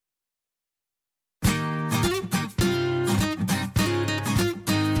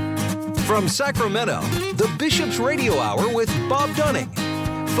From Sacramento, the Bishop's Radio Hour with Bob Dunning,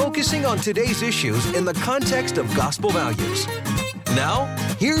 focusing on today's issues in the context of gospel values. Now,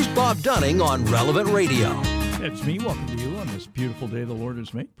 here's Bob Dunning on Relevant Radio. It's me. Welcome to you on this beautiful day the Lord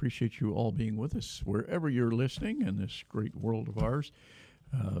has made. Appreciate you all being with us wherever you're listening in this great world of ours.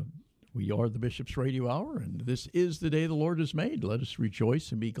 We are the Bishop's Radio Hour, and this is the day the Lord has made. Let us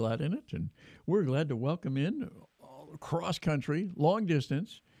rejoice and be glad in it. And we're glad to welcome in cross country, long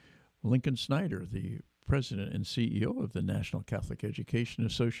distance, Lincoln Snyder, the President and CEO of the National Catholic Education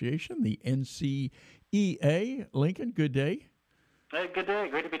Association, the NCEA. Lincoln, good day. Hey, good day.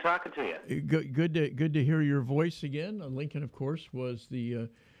 Great to be talking to you. Good to hear your voice again. Lincoln, of course, was the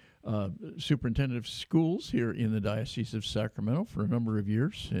superintendent of schools here in the Diocese of Sacramento for a number of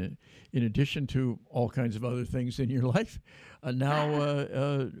years, in addition to all kinds of other things in your life.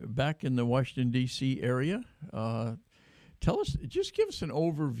 Now back in the Washington, D.C. area. Just give us an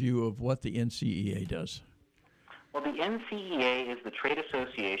overview of what the NCEA does. Well, the NCEA is the trade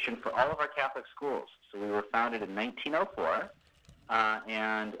association for all of our Catholic schools. So we were founded in 1904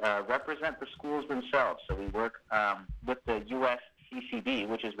 and represent the schools themselves. So we work with the USCCB,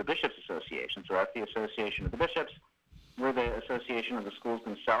 which is the Bishops' Association. So that's the Association of the Bishops. We're the association of the schools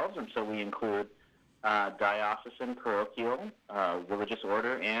themselves, and so we include diocesan, parochial, religious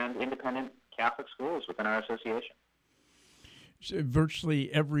order, and independent Catholic schools within our association. So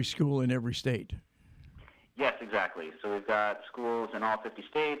virtually every school in every state. Yes, exactly. So we've got schools in all 50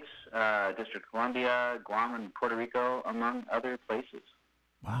 states, District of Columbia, Guam, and Puerto Rico, among other places.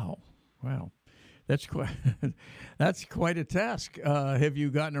 Wow. That's quite a task. Have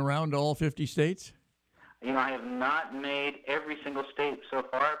you gotten around to all 50 states? You know, I have not made every single state so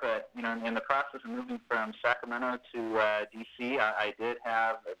far, but, you know, in the process of moving from Sacramento to D.C., I did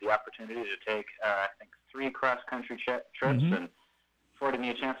have the opportunity to take, I think, 3 cross-country trips, and afforded me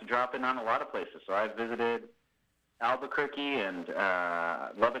a chance to drop in on a lot of places. So I've visited Albuquerque and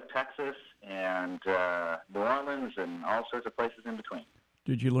Lubbock, Texas, and New Orleans, and all sorts of places in between.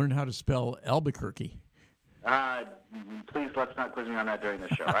 Did you learn how to spell Albuquerque? Please let's not quiz me on that during the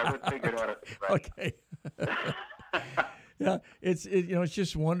show. I would figure it out. Right. Okay. Yeah, it's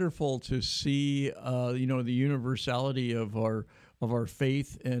just wonderful to see the universality of our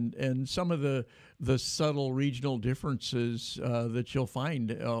faith and some of the subtle regional differences that you'll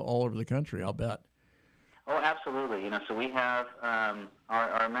find all over the country, I'll bet. Oh, absolutely. So we have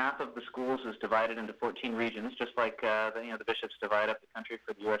our map of the schools is divided into 14 regions, just like the bishops divide up the country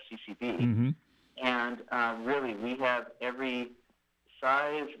for the USCCB. Mm-hmm. And really, we have every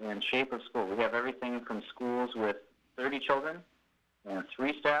size and shape of school. We have everything from schools with 30 children and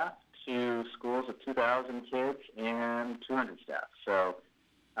 3 staff to schools with 2,000 kids and 200 staff. So,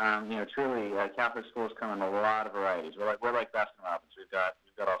 truly, Catholic schools come in a lot of varieties. We're like Baskin Robbins. We've got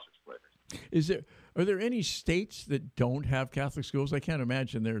all sorts of flavors. Are there any states that don't have Catholic schools? I can't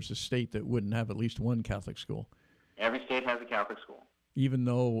imagine there's a state that wouldn't have at least one Catholic school. Every state has a Catholic school. Even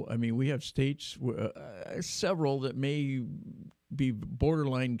though, we have states, several that may be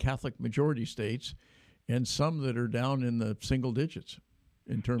borderline Catholic majority states, and some that are down in the single digits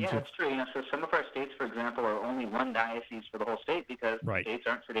in terms of... Yeah, that's true. So some of our states, for example, are only one diocese for the whole state because right. States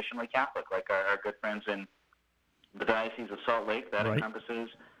aren't traditionally Catholic, like our good friends in the Diocese of Salt Lake, that right. encompasses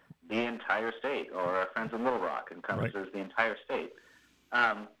the entire state, or our friends in Little Rock encompasses right. the entire state.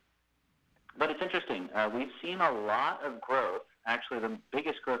 But it's interesting. We've seen a lot of growth. Actually, the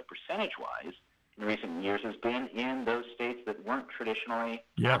biggest growth percentage-wise in recent years has been in those states that weren't traditionally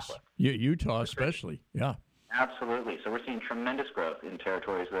Catholic. Yes, Utah especially, yeah. Absolutely. So we're seeing tremendous growth in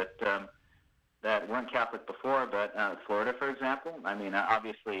territories that weren't Catholic before, but Florida, for example,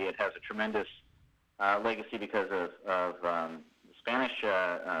 obviously it has a tremendous legacy because of Spanish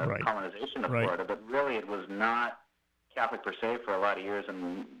right. colonization of right. Florida, but really it was not Catholic per se for a lot of years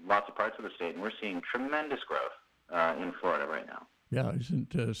in lots of parts of the state, and we're seeing tremendous growth in Florida right now. Yeah,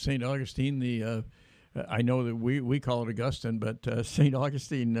 isn't St. Augustine the, I know that we call it Augustine, but St.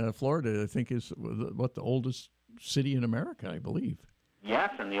 Augustine, Florida, I think is the oldest city in America, I believe. Yes,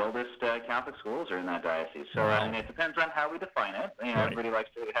 and the oldest Catholic schools are in that diocese. So wow. It depends on how we define it. Right. Everybody likes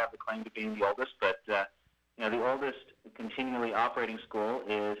to have the claim to being the oldest, but the oldest continually operating school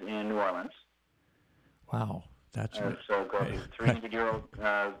is in New Orleans. Wow. That's so go to 300-year-old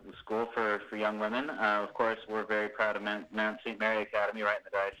school for young women. Of course, we're very proud of Mount St. Mary Academy right in the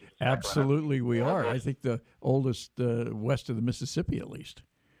Diocese of Sacramento. Absolutely, we are. I think the oldest west of the Mississippi, at least.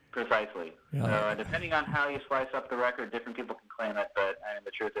 Precisely. Yeah. So depending on how you slice up the record, different people can claim it, but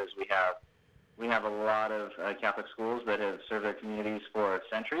the truth is we have a lot of Catholic schools that have served their communities for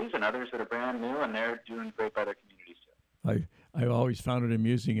centuries and others that are brand new, and they're doing great by their communities too. I always found it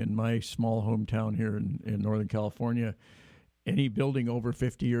amusing in my small hometown here in Northern California. Any building over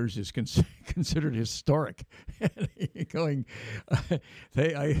 50 years is considered historic. Going,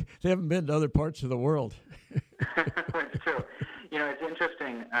 they haven't been to other parts of the world. It's true. It's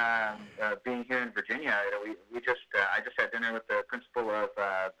interesting being here in Virginia. We just I just had dinner with the principal of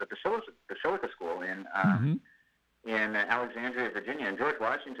the Basilica School in Alexandria, Virginia, and George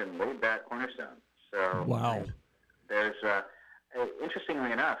Washington laid that cornerstone. So wow. There's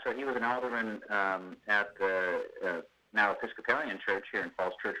interestingly enough, so he was an alderman at the now Episcopalian Church here in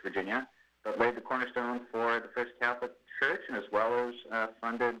Falls Church, Virginia, but laid the cornerstone for the first Catholic church, and as well as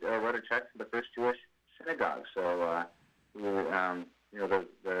funded wrote a check for the first Jewish synagogue. So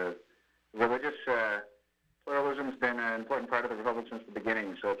the religious pluralism has been an important part of the Republic since the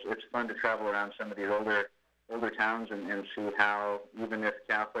beginning. So it's fun to travel around some of these older towns and see how, even if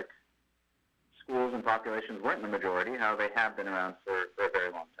Catholic schools and populations weren't the majority, how they have been around for a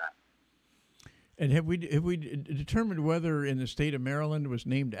very long time. And have we determined whether in the state of Maryland was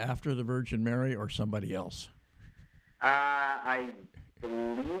named after the Virgin Mary or somebody else? I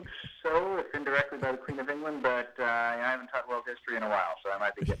believe so, if indirectly by the Queen of England, but I haven't taught world history in a while, so I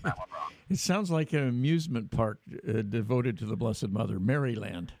might be getting that one wrong. It sounds like an amusement park devoted to the Blessed Mother,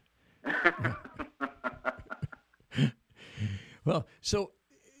 Maryland. Well, so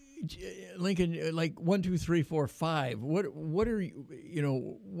Lincoln, like 1, 2, 3, 4, 5. What are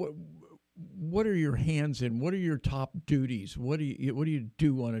what are your hands in? What are your top duties? What do you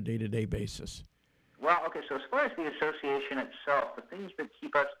do on a day-to-day basis? Well, okay. So as far as the association itself, the things that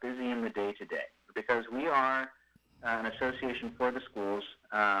keep us busy in the day-to-day, because we are an association for the schools.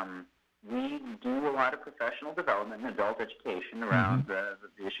 We do a lot of professional development and adult education around the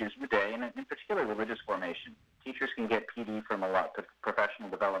issues of the day, and in particular religious formation. Teachers can get PD from a lot of professional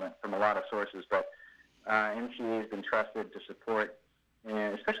development from a lot of sources, but NCEA has been trusted to support,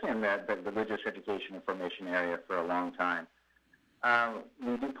 especially in the religious education and formation area, for a long time.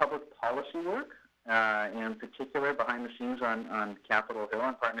 We do public policy work, in particular behind the scenes on Capitol Hill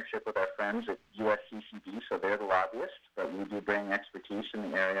in partnership with our friends at USCCB, so they're the lobbyists, but we do bring expertise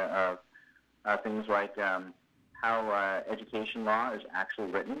in the area of things like how education law is actually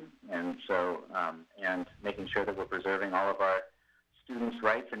written, and so and making sure that we're preserving all of our students'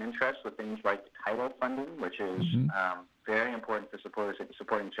 rights and interests with things like title funding, which is very important for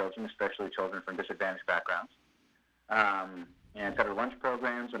supporting children, especially children from disadvantaged backgrounds, and federal lunch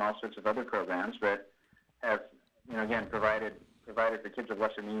programs and all sorts of other programs that have, again, provided for kids of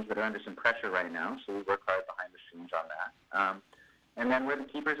lesser means that are under some pressure right now. So we work hard behind the scenes on that. And then we're the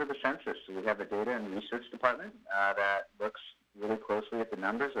keepers of the census. So we have a data and research department that looks really closely at the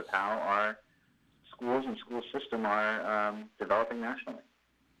numbers of how our schools and school system are developing nationally.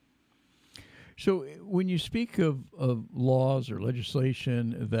 So when you speak of laws or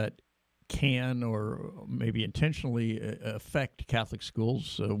legislation that can or maybe intentionally affect Catholic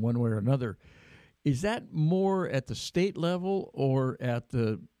schools one way or another, is that more at the state level or at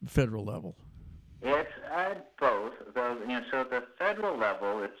the federal level? It's at both. So at the federal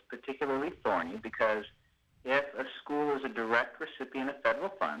level, it's particularly thorny because if a school is a direct recipient of federal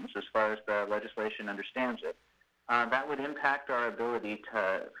funds, as far as the legislation understands it, that would impact our ability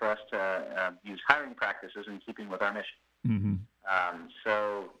for us to use hiring practices in keeping with our mission. Mm-hmm.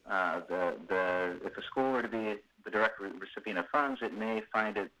 If a school were to be the direct recipient of funds, it may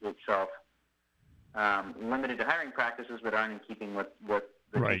find itself limited to hiring practices that aren't in keeping with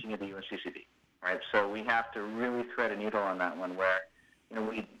the teaching of the UNCCB. Right, so we have to really thread a needle on that one, where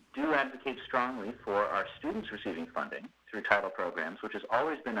we do advocate strongly for our students receiving funding through title programs, which has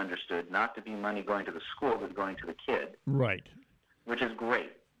always been understood not to be money going to the school, but going to the kid. Right. Which is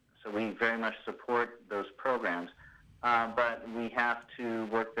great. So we very much support those programs, but we have to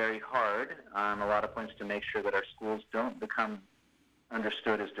work very hard on a lot of points to make sure that our schools don't become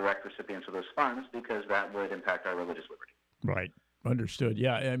understood as direct recipients of those funds, because that would impact our religious liberty. Right. Understood.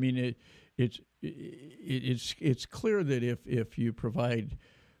 Yeah. I mean, it's clear that if you provide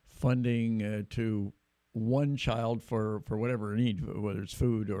funding to one child for whatever need, whether it's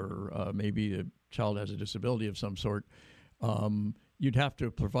food or maybe a child has a disability of some sort, you'd have to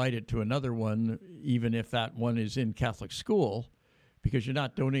provide it to another one, even if that one is in Catholic school, because you're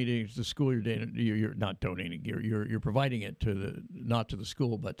not donating it to the school. You're not donating. You're providing it not to the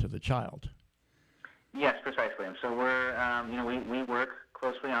school, but to the child. Yes, precisely. And so we're we work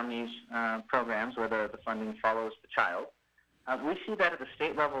closely on these programs where the funding follows the child. We see that at the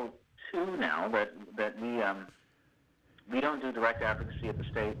state level too now, that we don't do direct advocacy at the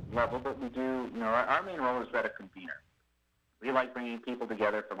state level, but we do. Our main role is that a convener. We like bringing people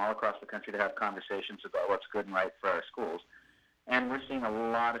together from all across the country to have conversations about what's good and right for our schools. And we're seeing a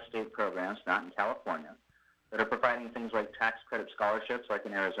lot of state programs, not in California, that are providing things like tax credit scholarships, like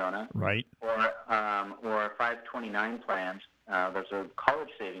in Arizona, Right. or 529 plans. Those are college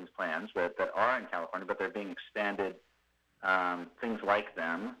savings plans that are in California, but they're being expanded, things like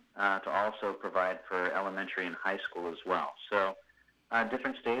them, to also provide for elementary and high school as well. So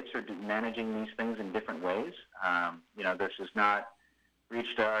different states are managing these things in different ways. This has not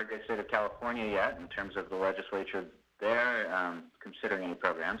reached our great state of California yet in terms of the legislature there considering any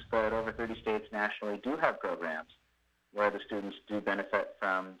programs, but over 30 states nationally do have programs where the students do benefit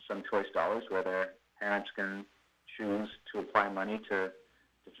from some choice dollars, where their parents can choose to apply money to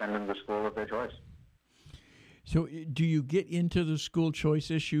send them to the school of their choice. So do you get into the school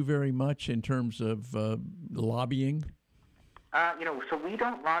choice issue very much in terms of lobbying? So we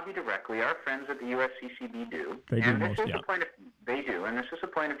don't lobby directly. Our friends at the USCCB do. They do most, yeah. They do, and this is a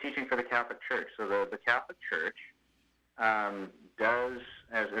point of teaching for the Catholic Church. So the Catholic Church does,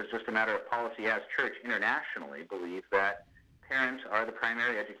 as just a matter of policy as church internationally, believe that parents are the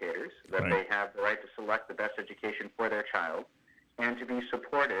primary educators, that Right. they have the right to select the best education for their child, and to be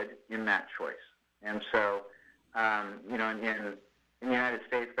supported in that choice. And so, in the United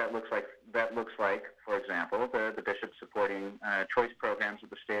States, that looks like, for example, the bishops supporting choice programs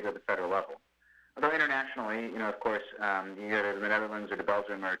at the state or the federal level. Although internationally, of course, you go to the Netherlands or to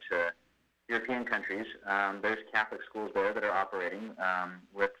Belgium or to European countries, there's Catholic schools there that are operating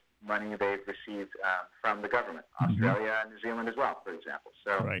with money they've received from the government. Australia and New Zealand as well, for example.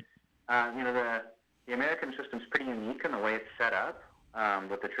 So, Right. The American system's pretty unique in the way it's set up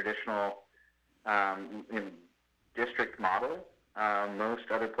with the traditional district model.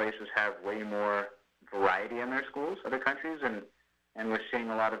 Most other places have way more variety in their schools, other countries, and we're seeing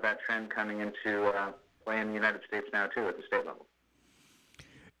a lot of that trend coming into play in the United States now, too, at the state level.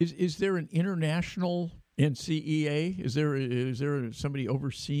 Is there an international NCEA? Is there somebody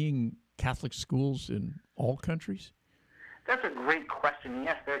overseeing Catholic schools in all countries? That's a great question.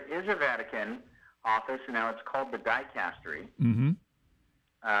 Yes, there is a Vatican office, and now it's called the Dicastery. Mm-hmm.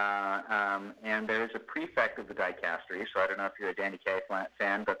 And there is a prefect of the Dicastery, so I don't know if you're a Danny Kaye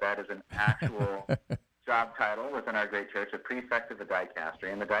fan, but that is an actual job title within our great church, a prefect of the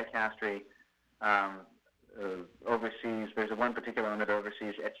Dicastery. And the Dicastery oversees, there's one particular one that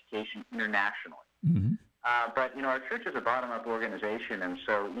oversees education internationally. Mm-hmm. But, our church is a bottom-up organization, and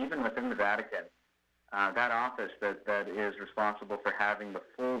so even within the Vatican, that office that is responsible for having the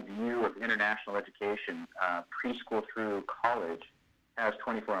full view of international education, preschool through college, has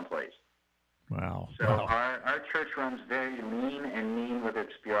 24 employees. Wow. So Wow. Our church runs very lean and mean with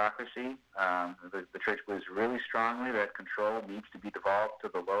its bureaucracy. The church believes really strongly that control needs to be devolved to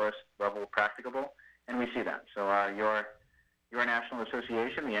the lowest level practicable, and we see that. So your national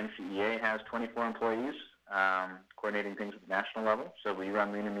association, the NCEA, has 24 employees coordinating things at the national level. So we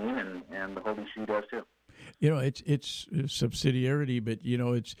run lean and mean, and the Holy See does too. It's subsidiarity, but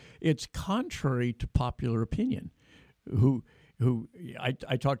it's contrary to popular opinion.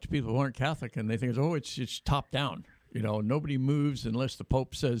 I talk to people who aren't Catholic, and they think, it's top down. Nobody moves unless the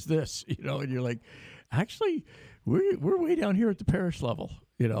Pope says this. And you're like, actually, we're way down here at the parish level.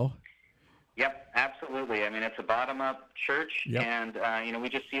 Yep, absolutely. I mean, it's a bottom-up church, Yep. and we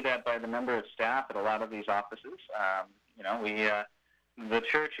just see that by the number of staff at a lot of these offices. The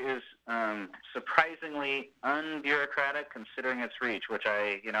church is surprisingly unbureaucratic considering its reach, which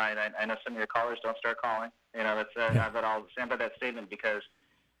I know some of your callers don't start calling. But I'll stand by that statement because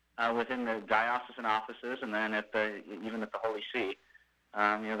within the diocesan offices and then even at the Holy See,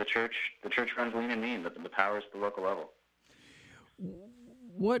 the church runs lean and mean, but the power is at the local level.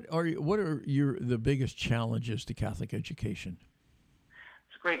 What are the biggest challenges to Catholic education?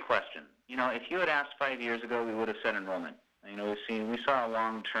 It's a great question. If you had asked 5 years ago, we would have said enrollment. We saw a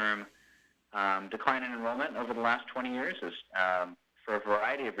long-term decline in enrollment over the last 20 years for a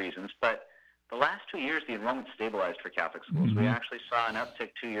variety of reasons. But the last 2 years, the enrollment stabilized for Catholic schools. Mm-hmm. We actually saw an uptick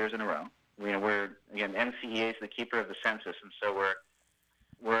 2 years in a row. NCEA is the keeper of the census, and so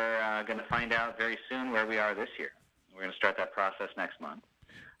we're going to find out very soon where we are this year. We're going to start that process next month.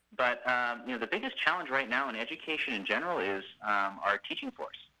 But the biggest challenge right now in education in general is our teaching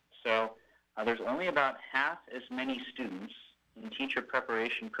force. So there's only about half as many students in teacher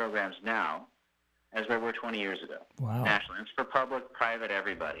preparation programs now as there were 20 years ago. Wow. Nationally. It's for public, private,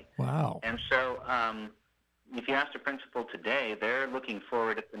 everybody. Wow. And so if you ask a principal today, they're looking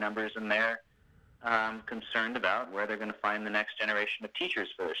forward at the numbers, and they're concerned about where they're going to find the next generation of teachers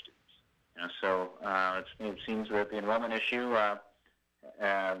for their students. So it seems that the enrollment issue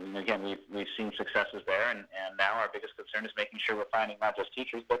Again, we've seen successes there, and now our biggest concern is making sure we're finding not just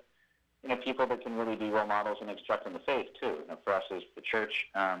teachers, but people that can really be role models and instruct in the faith too. For us as the church,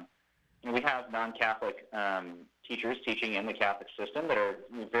 we have non-Catholic teachers teaching in the Catholic system that are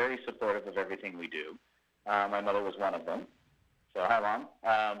very supportive of everything we do. My mother was one of them, so hi, Mom.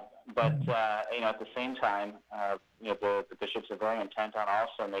 But at the same time, the bishops are very intent on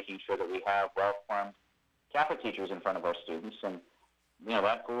also making sure that we have well-formed Catholic teachers in front of our students, and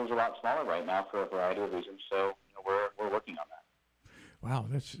that pool is a lot smaller right now for a variety of reasons. So we're working on that. Wow,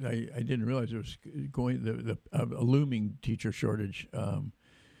 I didn't realize there was a looming teacher shortage.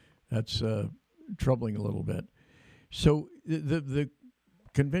 That's troubling a little bit. So the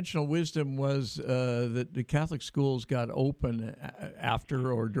conventional wisdom was that the Catholic schools got open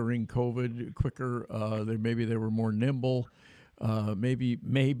after or during COVID quicker. Maybe they were more nimble,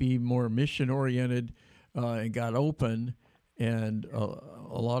 maybe more mission oriented, and got open. And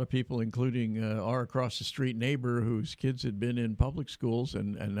a lot of people, including our across the street neighbor, whose kids had been in public schools,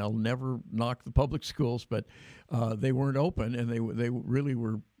 and I'll never knock the public schools, but they weren't open, and they really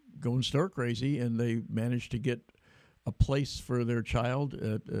were going stir crazy, and they managed to get a place for their child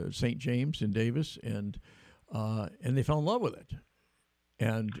at St. James in Davis, and they fell in love with it,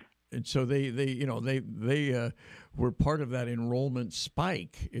 and so they were part of that enrollment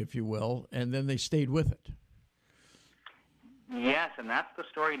spike, if you will, and then they stayed with it. Yes, and that's the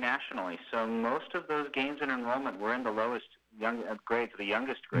story nationally. So most of those gains in enrollment were in the lowest grades, the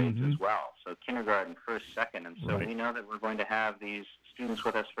youngest grades as well. So kindergarten, first, second, and so we know that we're going to have these students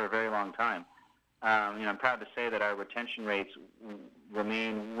with us for a very long time. I'm proud to say that our retention rates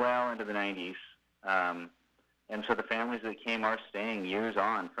remain well into the 90s, and so the families that came are staying years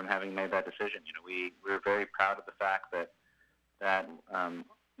on from having made that decision. We're very proud of the fact that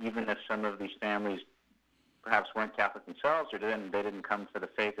even if some of these families perhaps weren't Catholic themselves, or they didn't come for the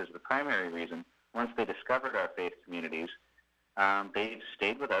faith as the primary reason, once they discovered our faith communities, they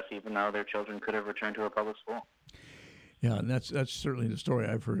stayed with us even though their children could have returned to a public school. Yeah, and that's certainly the story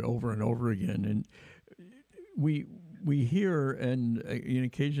I've heard over and over again. And we hear, and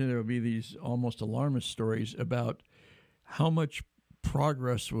occasionally there will be these almost alarmist stories about how much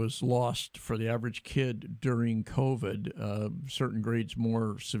progress was lost for the average kid during COVID, certain grades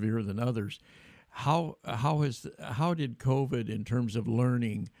more severe than others. How did COVID, in terms of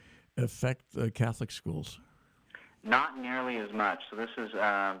learning, affect the Catholic schools? Not nearly as much. So this is,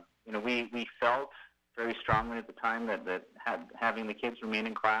 we felt very strongly at the time that having the kids remain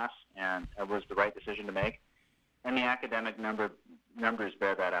in class and was the right decision to make, and the academic numbers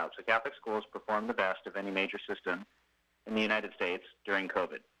bear that out. So Catholic schools performed the best of any major system in the United States during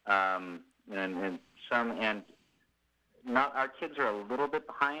COVID, our kids are a little bit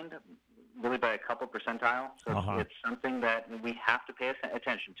behind, really by a couple percentile. So it's something that we have to pay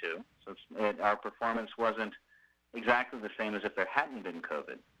attention to. So our performance wasn't exactly the same as if there hadn't been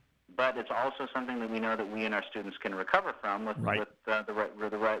COVID. But it's also something that we know that we and our students can recover from with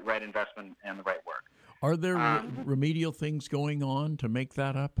the right investment and the right work. Are there remedial things going on to make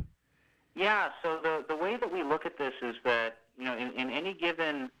that up? Yeah, so the way that we look at this is that, in any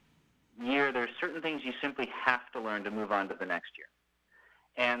given year, there's certain things you simply have to learn to move on to the next year.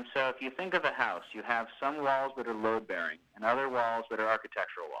 And so if you think of a house, you have some walls that are load-bearing and other walls that are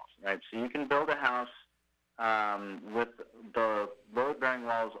architectural walls, right? So you can build a house with the load-bearing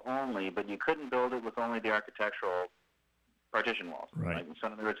walls only, but you couldn't build it with only the architectural partition walls. Right? So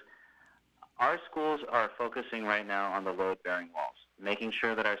in other words, our schools are focusing right now on the load-bearing walls, making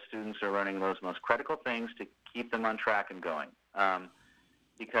sure that our students are learning those most critical things to keep them on track and going.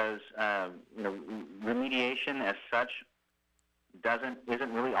 Because remediation as such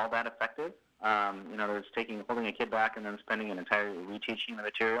isn't really all that effective. There's holding a kid back and then spending an entire reteaching the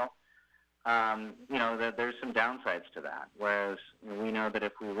material. There's some downsides to that. Whereas we know that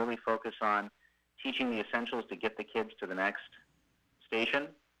if we really focus on teaching the essentials to get the kids to the next station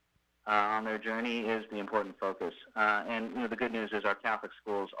on their journey is the important focus. And the good news is our Catholic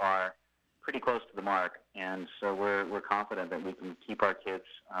schools are pretty close to the mark, and so we're confident that we can keep our kids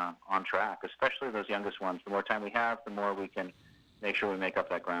on track, especially those youngest ones. The more time we have, the more we can make sure we make up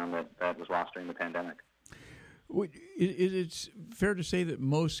that ground that was lost during the pandemic. It's fair to say that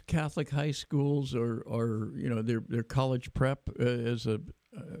most Catholic high schools are their college prep is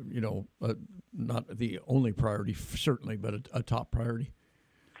not the only priority certainly, but a top priority.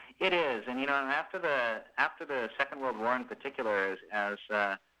 It is, and after the Second World War in particular, as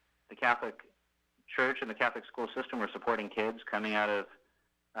the Catholic Church and the Catholic school system were supporting kids coming out of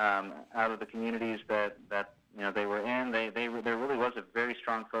the communities that they were in. There really was a very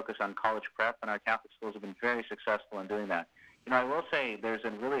strong focus on college prep, and our Catholic schools have been very successful in doing that. I will say there's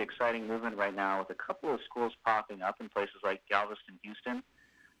a really exciting movement right now with a couple of schools popping up in places like Galveston, Houston,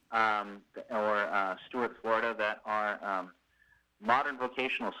 or Stuart, Florida, that are modern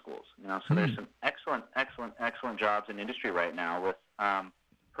vocational schools. So there's some excellent jobs in industry right now with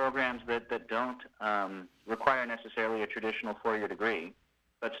programs that don't require necessarily a traditional four-year degree,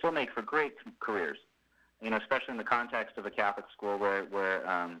 but still make for great careers. Especially in the context of a Catholic school where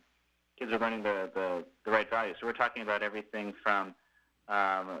kids are learning the right values. So we're talking about everything from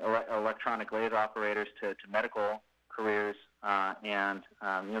electronic lathe operators to medical careers, and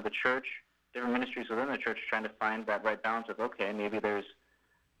the church, different ministries within the church trying to find that right balance of, okay, maybe there's,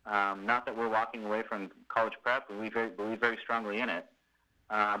 not that we're walking away from college prep, we believe very strongly in it,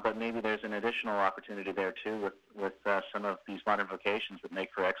 but maybe there's an additional opportunity there too with some of these modern vocations that make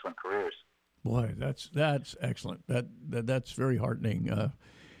for excellent careers. Boy, that's excellent. That's very heartening.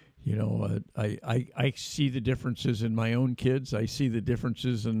 I see the differences in my own kids. I see the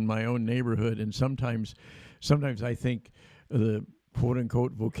differences in my own neighborhood, and sometimes I think the quote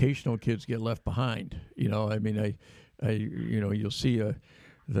unquote vocational kids get left behind. You'll see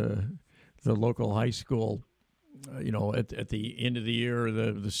the local high school. At the end of the year,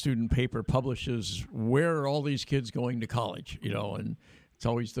 the student paper publishes where are all these kids going to college. And it's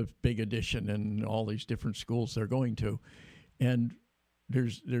always the big addition in all these different schools they're going to. And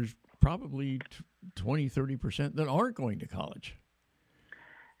there's probably 20-30% that aren't going to college.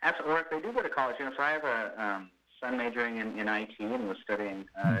 Absolutely. Or if they do go to college, so I have a son majoring in IT and was studying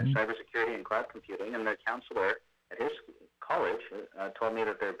cybersecurity and cloud computing, and the counselor at his college told me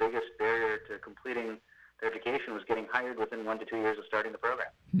that their biggest barrier to completing their education was getting hired within 1 to 2 years of starting the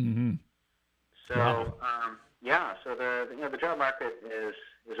program. Mm-hmm. So, wow. So the job market is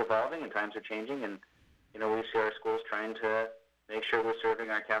evolving and times are changing, and we see our schools trying to make sure we're serving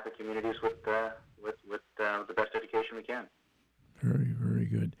our Catholic communities with the best education we can. Very, very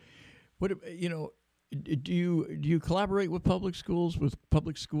good. What do you collaborate with public schools, with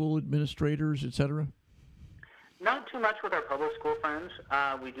public school administrators, et cetera? Not too much with our public school friends.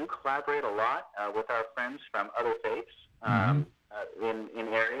 We do collaborate a lot with our friends from other faiths. In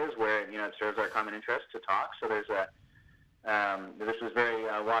areas where it serves our common interest to talk. So there's this is very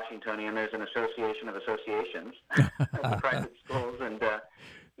Washingtonian. There's an association of associations of private schools, and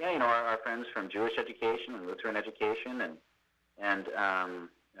our friends from Jewish education and Lutheran education, and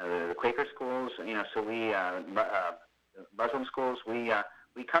the Quaker schools. So we Muslim schools. We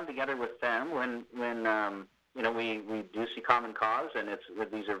come together with them when we do see common cause, and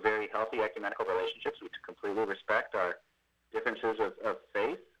these are very healthy ecumenical relationships. We completely respect our differences of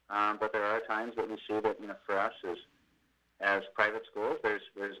faith, but there are times that we see that for us as private schools, there's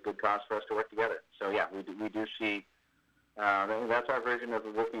good cause for us to work together. So we do see that's our version of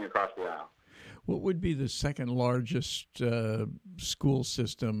working across the aisle. What would be the second largest school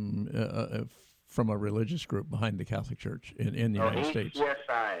system from a religious group behind the Catholic Church in the United States?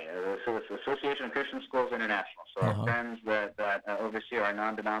 ACSI, so it's the Association of Christian Schools International. So our friends that oversee our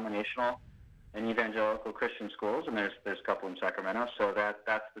non-denominational and evangelical Christian schools, and there's a couple in Sacramento, so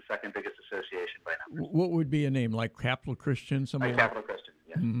that's the second biggest association by numbers. What would be a name, like Capital Christian? Like Capital Christian,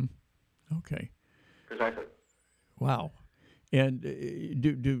 yes. Mm-hmm. Okay. Precisely. Wow. And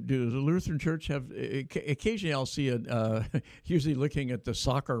do the Lutheran Church have, occasionally I'll see usually looking at the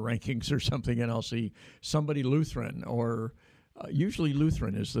soccer rankings or something, and I'll see somebody Lutheran, or usually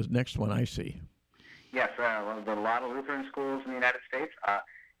Lutheran is the next one I see. Yes, a lot of Lutheran schools in the United States,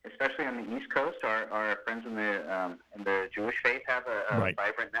 especially on the East Coast. Our friends in the Jewish faith have a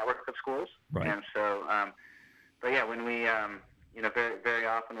vibrant network of schools. Right. And so, when we, very, very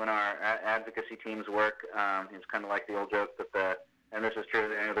often when our advocacy teams work, it's kind of like the old joke that and this is true,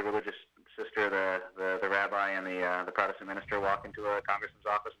 the religious sister, the rabbi, and the Protestant minister walk into a congressman's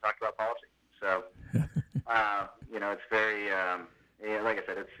office and talk about policy. So, it's very, like I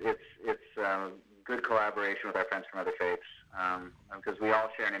said, it's good collaboration with our friends from other faiths, because we all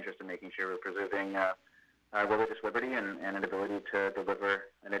share an interest in making sure we're preserving religious liberty and an ability to deliver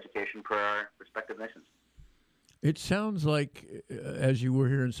an education for our respective nations. It sounds like, as you were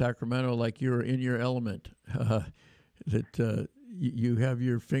here in Sacramento, like you're in your element, that you have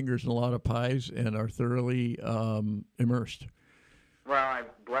your fingers in a lot of pies and are thoroughly immersed. Well, I'm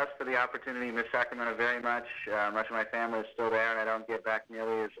blessed for the opportunity to miss Sacramento very much. Much of my family is still there, and I don't get back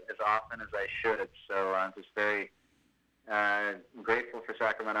nearly as often as I should. So I'm just very grateful for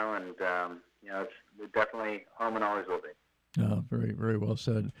Sacramento, and it's definitely home and always will be. Very, very well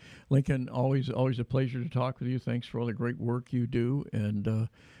said. Lincoln, always a pleasure to talk with you. Thanks for all the great work you do, and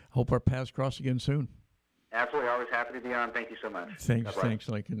hope our paths cross again soon. Absolutely. Always happy to be on. Thank you so much. Thanks,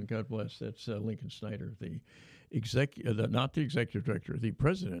 Lincoln. God bless. That's Lincoln Snyder, the not the executive director, the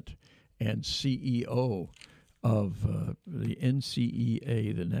president and CEO of the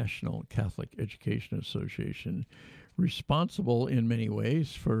NCEA, the National Catholic Education Association, responsible in many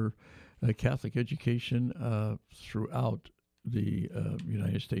ways for Catholic education throughout the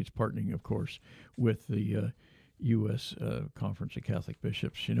United States, partnering, of course, with the U.S. Conference of Catholic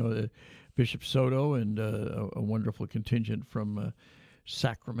Bishops. You know, Bishop Soto and a wonderful contingent from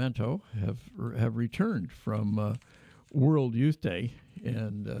Sacramento have returned from World Youth Day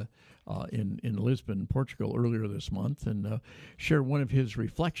and in Lisbon, Portugal, earlier this month, and shared one of his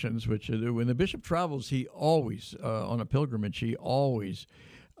reflections. Which when the bishop travels, he always on a pilgrimage, he always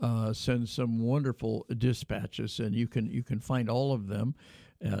sends some wonderful dispatches, and you can find all of them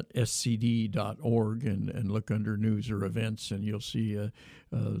at scd.org and look under news or events, and you'll see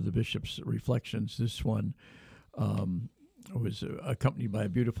the bishop's reflections. This one was accompanied by a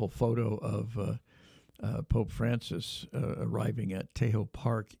beautiful photo of Pope Francis arriving at Tejo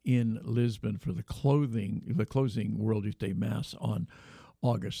Park in Lisbon for the closing World Youth Day Mass on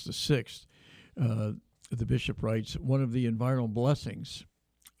August the 6th. The bishop writes, one of the environmental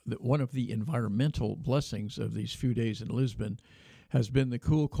blessings of these few days in Lisbon has been the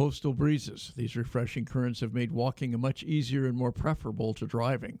cool coastal breezes. These refreshing currents have made walking much easier and more preferable to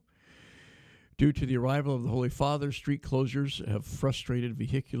driving. Due to the arrival of the Holy Father, street closures have frustrated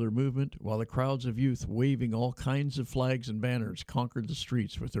vehicular movement, while the crowds of youth waving all kinds of flags and banners conquered the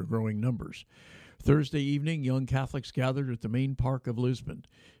streets with their growing numbers. Thursday evening, young Catholics gathered at the main park of Lisbon.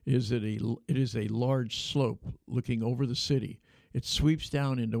 It is a large slope looking over the city. It sweeps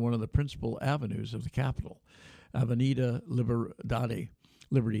down into one of the principal avenues of the capital, Avenida Liberdade,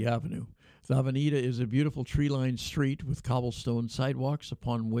 Liberty Avenue. The Avenida is a beautiful tree-lined street with cobblestone sidewalks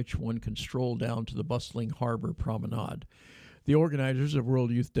upon which one can stroll down to the bustling harbor promenade. The organizers of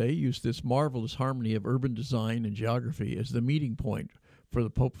World Youth Day used this marvelous harmony of urban design and geography as the meeting point for the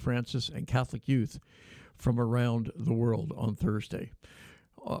Pope Francis and Catholic youth from around the world on Thursday.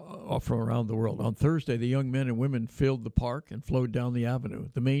 On Thursday, the young men and women filled the park and flowed down the avenue.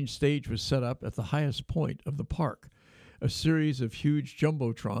 The main stage was set up at the highest point of the park. A series of huge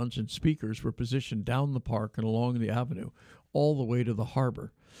jumbotrons and speakers were positioned down the park and along the avenue, all the way to the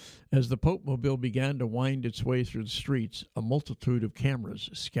harbor. As the Pope Mobile began to wind its way through the streets, a multitude of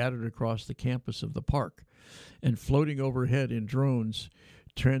cameras scattered across the campus of the park, and floating overhead in drones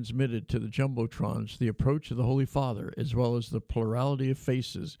transmitted to the jumbotrons the approach of the Holy Father, as well as the plurality of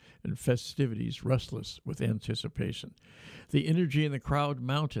faces and festivities restless with anticipation. The energy in the crowd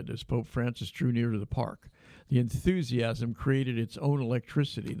mounted as Pope Francis drew near to the park. The enthusiasm created its own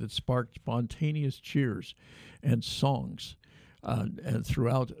electricity that sparked spontaneous cheers and songs and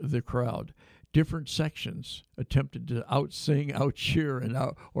throughout the crowd. Different sections attempted to outsing, outcheer, and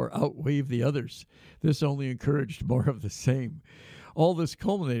outwave the others. This only encouraged more of the same. All this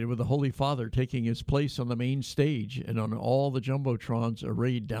culminated with the Holy Father taking his place on the main stage and on all the jumbotrons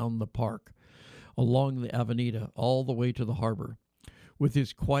arrayed down the park, along the Avenida, all the way to the harbor. With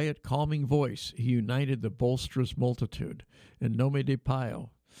his quiet, calming voice, he united the boisterous multitude. In nome de Pio,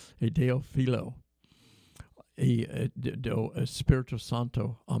 e Deo Filo, e Espírito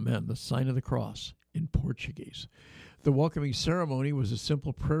Santo, Amen, the sign of the cross in Portuguese. The welcoming ceremony was a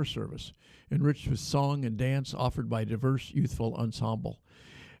simple prayer service, enriched with song and dance offered by a diverse youthful ensemble.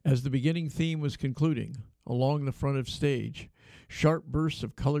 As the beginning theme was concluding, along the front of stage, sharp bursts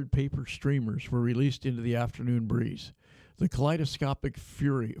of colored paper streamers were released into the afternoon breeze. The kaleidoscopic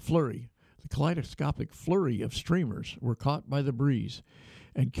flurry of streamers were caught by the breeze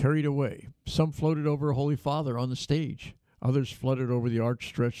and carried away. Some floated over Holy Father on the stage. Others fluttered over the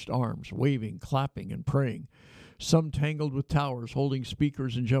outstretched arms, waving, clapping, and praying. Some tangled with towers holding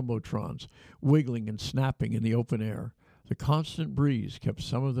speakers and jumbotrons, wiggling and snapping in the open air. The constant breeze kept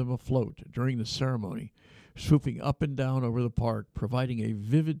some of them afloat during the ceremony, swooping up and down over the park, providing a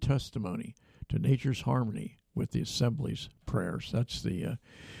vivid testimony to nature's harmony with the assembly's prayers. That's the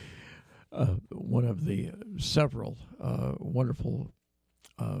one of the several wonderful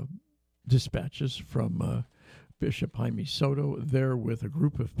dispatches from Bishop Jaime Soto there with a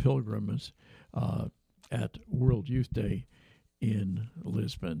group of pilgrims at World Youth Day in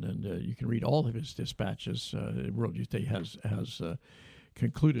Lisbon. And you can read all of his dispatches. World Youth Day has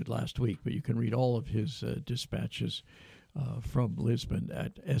concluded last week, but you can read all of his dispatches from Lisbon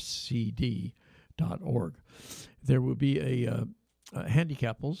at scd.org. There will be a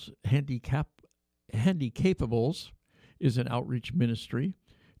Handicapables is an outreach ministry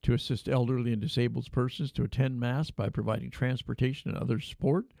to assist elderly and disabled persons to attend Mass by providing transportation and other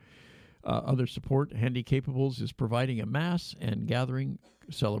support. Other support, Handy Capables is providing a Mass and gathering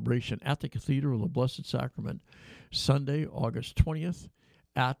celebration at the Cathedral of the Blessed Sacrament, Sunday, August 20th,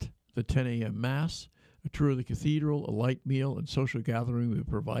 at the 10 a.m. Mass. A tour of the cathedral, a light meal, and social gathering will be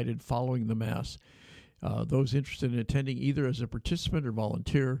provided following the Mass. Those interested in attending either as a participant or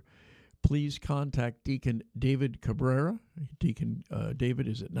volunteer, please contact Deacon David Cabrera. Deacon David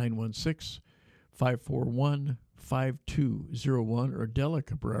is at 916-541-5201, or Della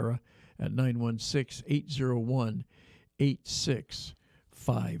Cabrera at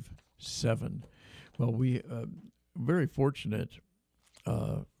 916-801-8657. Well, we very fortunate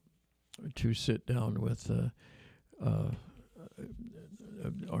to sit down with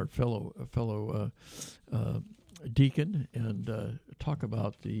our fellow deacon and talk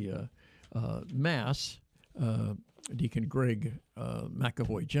about the Mass, Deacon Greg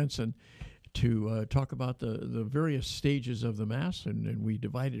McAvoy Jensen, to talk about the various stages of the Mass, and we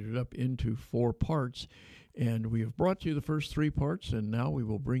divided it up into 4 parts. And we have brought you the first 3 parts, and now we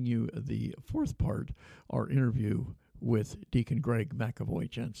will bring you the 4th part, our interview with Deacon Greg McAvoy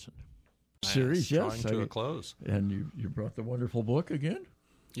Jensen. Series, yes, drawing to a close. And you brought the wonderful book again?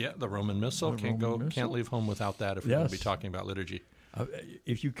 Yeah, the Roman Missal. Can't leave home without that if we're going to be talking about liturgy.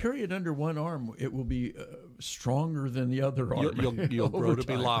 If you carry it under one arm, it will be stronger than the other arm. You'll grow to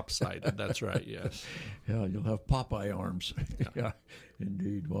be lopsided. That's right. Yes. Yeah, you'll have Popeye arms. Yeah,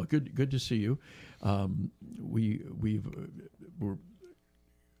 indeed. Well, good to see you. We're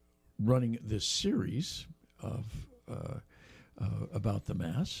running this series of about the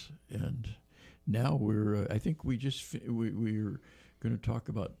Mass, and now we're. I think we're going to talk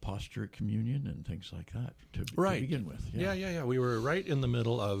about posture at communion and things like that to begin with. Yeah. We were right in the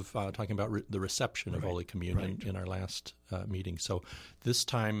middle of talking about the reception of Holy Communion in our last meeting. So this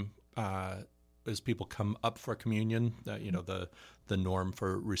time, as people come up for communion, the norm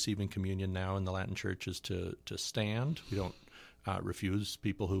for receiving communion now in the Latin Church is to stand. We don't refuse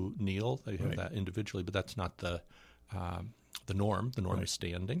people who kneel. They have that individually, but that's not the norm. The norm is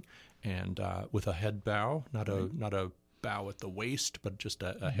standing, and with a head bow, not a bow at the waist, but just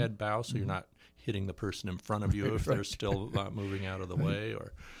a head bow, so you're not hitting the person in front of you if they're still moving out of the way,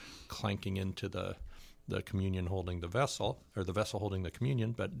 or clanking into the communion holding the vessel, or the vessel holding the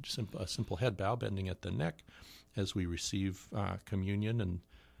communion, but a simple head bow, bending at the neck as we receive communion. And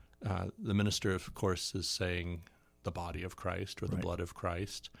the minister, of course, is saying the body of Christ or the blood of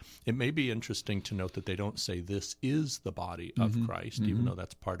Christ. It may be interesting to note that they don't say this is the body of Christ, even though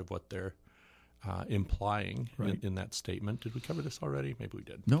that's part of what they're implying in that statement. Did we cover this already? Maybe we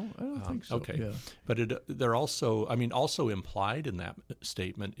did. No, I don't think so. Okay. Yeah. But they're also implied in that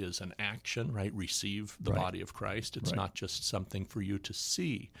statement is an action, right? Receive the body of Christ. It's not just something for you to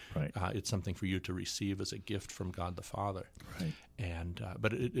see. Right. It's something for you to receive as a gift from God the Father. Right. And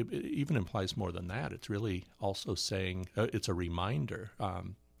but it even implies more than that. It's really also saying it's a reminder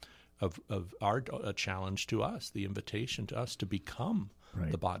of our challenge to us, the invitation to us to become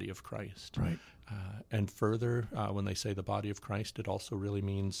the body of Christ. Right. And further, when they say the body of Christ, it also really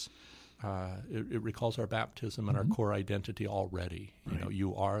means it recalls our baptism and our core identity already.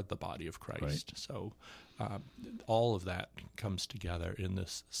 You are the body of Christ. Right. So all of that comes together in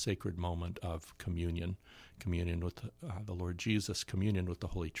this sacred moment of communion with the Lord Jesus, communion with the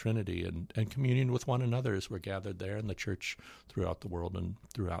Holy Trinity, and communion with one another as we're gathered there in the church throughout the world and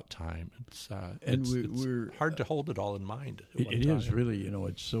throughout time. It's hard to hold it all in mind. It is really,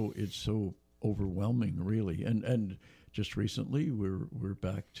 it's so overwhelming, really, and just recently we're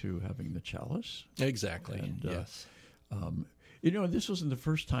back to having the chalice. Exactly. And, yes. This wasn't the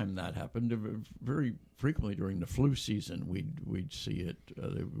first time that happened. Very frequently during the flu season, we'd see it.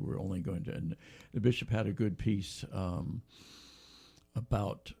 We were only going to, and the bishop had a good piece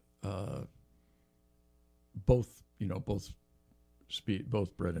about both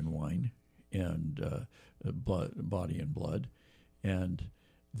bread and wine, and body and blood, and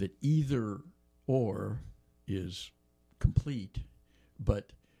that either or is complete,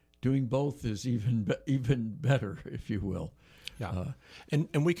 but doing both is even better, if you will. Yeah,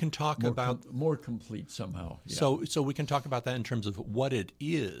 and we can talk about more complete somehow. Yeah. So we can talk about that in terms of what it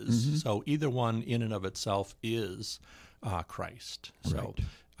is. Mm-hmm. So either one, in and of itself, is Christ. So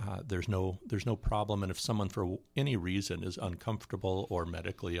there's no problem. And if someone for any reason is uncomfortable or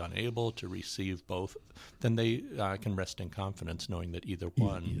medically unable to receive both, then they can rest in confidence, knowing that either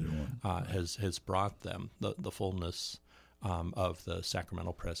one has brought them the fullness of the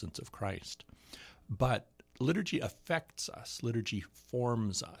sacramental presence of Christ. But liturgy affects us. Liturgy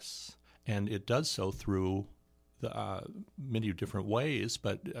forms us, and it does so through many different ways,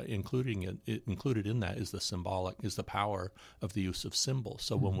 but included in that is the power of the use of symbols.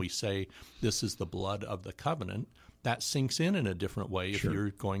 So when we say this is the blood of the covenant, that sinks in a different way if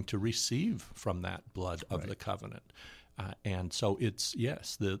you're going to receive from that blood of the covenant. And so it's,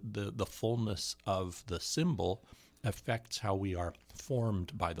 yes, the fullness of the symbol affects how we are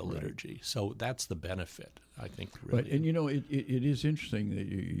formed by the liturgy. So that's the benefit, I think, really. Right. And, it is interesting that,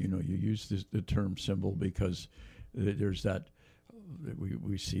 you use the term symbol, because there's that,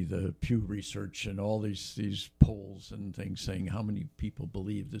 we see the Pew Research and all these polls and things saying how many people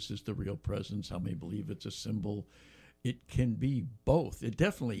believe this is the real presence, how many believe it's a symbol. It can be both. It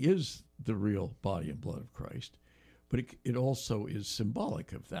definitely is the real body and blood of Christ, but it also is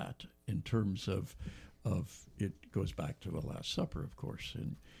symbolic of that in terms of it goes back to the Last Supper, of course,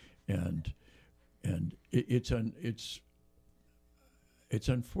 and it's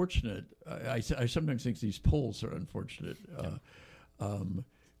unfortunate. I sometimes think these polls are unfortunate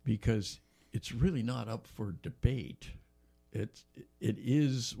because it's really not up for debate. It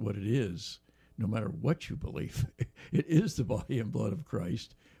is what it is, no matter what you believe. It is the body and blood of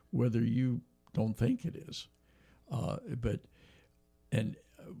Christ, whether you don't think it is. But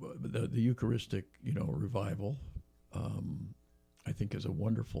the Eucharistic, revival, I think is a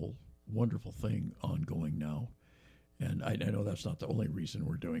wonderful, wonderful thing ongoing now. And I know that's not the only reason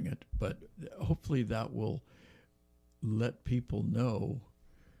we're doing it, but hopefully that will let people know.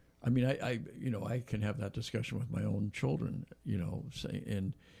 I mean, I can have that discussion with my own children,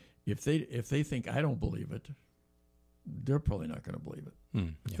 and if they think I don't believe it, they're probably not going to believe it.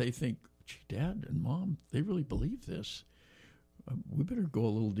 If they think, gee, Dad and Mom, they really believe this, we better go a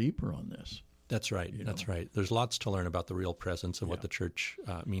little deeper on this. That's right. That's right. There's lots to learn about the real presence of what the Church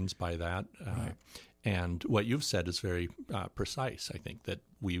means by that. Right. And what you've said is very precise. I think that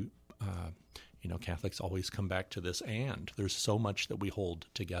we, Catholics always come back to this, and there's so much that we hold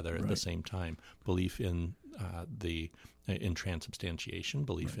together at the same time. Belief in in transubstantiation,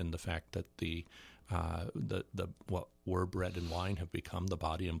 belief in the fact that what were bread and wine have become the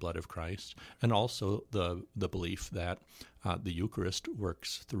body and blood of Christ, and also the belief that the Eucharist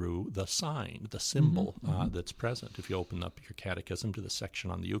works through the sign, the symbol that's present. If you open up your catechism to the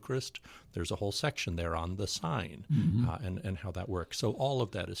section on the Eucharist, there's a whole section there on the sign and how that works. So all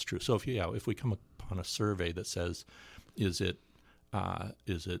of that is true. So if we come upon a survey that says, is it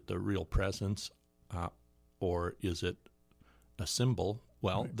the real presence or is it a symbol?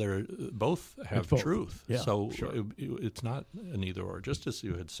 Well, they're both have truth, so it's not an either or, just as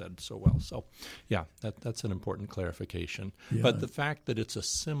you had said so well. So, that's an important clarification. Yeah. But the fact that it's a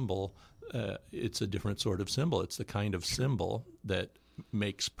symbol, it's a different sort of symbol. It's the kind of symbol that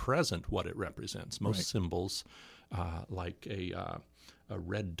makes present what it represents. Most symbols, like a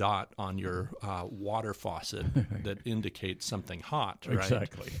red dot on your water faucet that indicates something hot, right?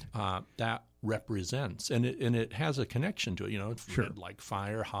 Exactly. That represents, and it has a connection to it. It's red like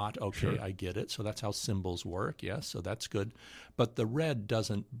fire, hot. Okay, I get it. So that's how symbols work. Yes, so that's good. But the red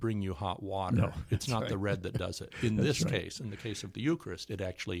doesn't bring you hot water. No, it's not the red that does it. In this case, in the case of the Eucharist, it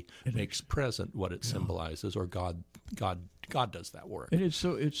actually makes present what it symbolizes, or God does that work. And it's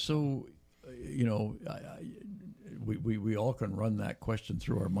so. We all can run that question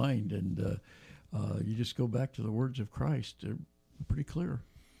through our mind, and you just go back to the words of Christ. They're pretty clear.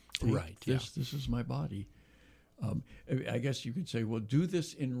 Right. This is my body. I guess you could say, well, do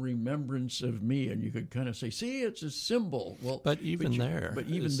this in remembrance of me, and you could kind of say, see, it's a symbol. Well, but even there,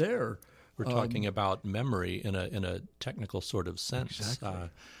 we're talking about memory in a technical sort of sense. Exactly.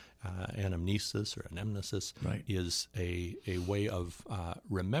 Anamnesis or anamnesis is a way of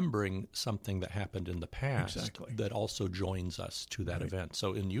remembering something that happened in the past that also joins us to that event.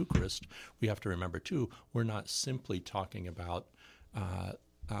 So in Eucharist, we have to remember, too, we're not simply talking about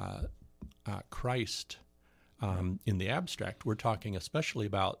Christ in the abstract. We're talking especially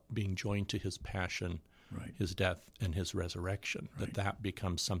about being joined to his passion, his death, and his resurrection, that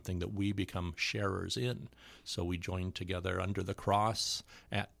becomes something that we become sharers in. So we join together under the cross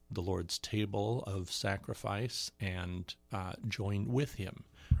at the Lord's table of sacrifice and join with him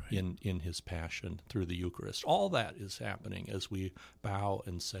in his passion through the Eucharist. All that is happening as we bow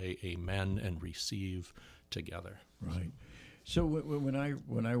and say amen and receive together. Right. So when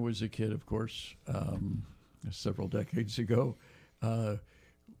I was a kid, of course, several decades ago,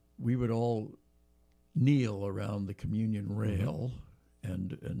 we would all kneel around the communion rail,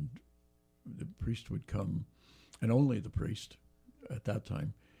 and the priest would come, and only the priest at that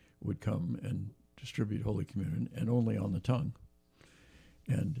time would come and distribute Holy Communion, and only on the tongue.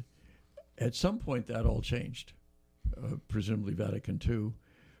 And at some point that all changed, presumably Vatican II.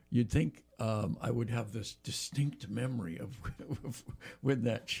 you'd think I would have this distinct memory of when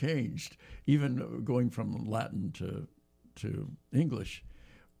that changed, even going from Latin to English,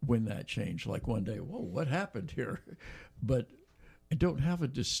 when that changed. Like one day, whoa, what happened here? But I don't have a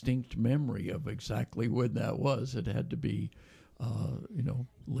distinct memory of exactly when that was. It had to be,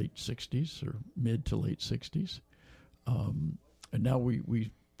 late 60s or mid to late 60s. And now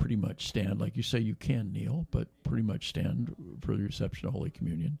we pretty much stand, like you say, you can kneel, but pretty much stand for the reception of Holy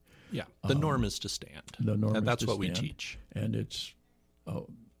Communion. Yeah, the norm is to stand. The norm is that's to what we stand. teach. And it's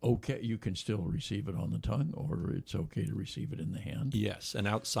okay, you can still receive it on the tongue, or it's okay to receive it in the hand. Yes, and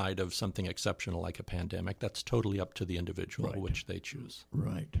outside of something exceptional like a pandemic, that's totally up to the individual, Right. which they choose.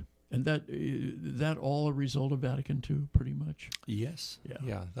 Right. And that all a result of Vatican II, pretty much? Yes.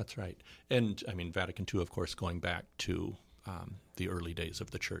 Yeah. That's right. And I mean, Vatican II, of course, going back to the early days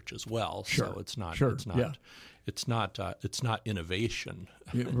of the church as well. Sure. So it's not. Sure. It's not. Yeah. It's not innovation.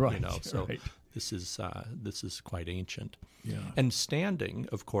 Yeah, right. So right. this is quite ancient. Yeah. And standing,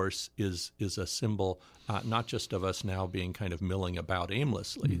 of course, is a symbol not just of us now being kind of milling about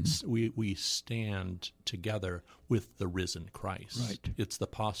aimlessly. Mm-hmm. We stand together with the risen Christ. Right. It's the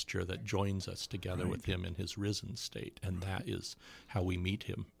posture that joins us together with him in his risen state, and that is how we meet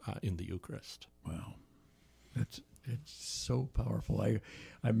him in the Eucharist. Wow. It's so powerful. I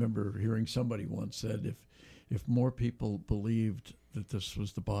remember hearing somebody once said, if more people believed that this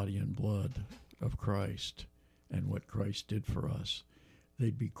was the body and blood of Christ and what Christ did for us,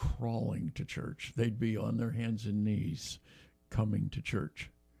 they'd be crawling to church. They'd be on their hands and knees coming to church.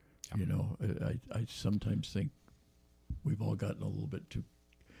 Yeah. You know, I sometimes think we've all gotten a little bit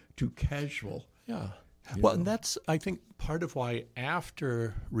too casual. Yeah. Well, and that's, I think, part of why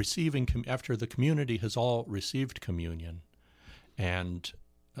after the community has all received communion and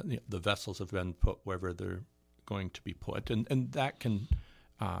the vessels have been put wherever they're going to be put, and that can,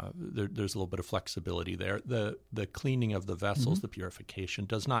 there's a little bit of flexibility there. The cleaning of the vessels, the purification,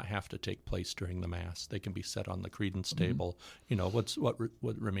 does not have to take place during the Mass. They can be set on the credence table. You know,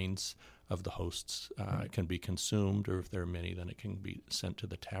 what remains of the hosts can be consumed, or if there are many, then it can be sent to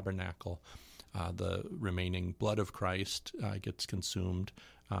the tabernacle. The remaining blood of Christ gets consumed,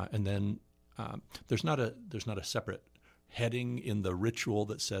 and then there's not a separate heading in the ritual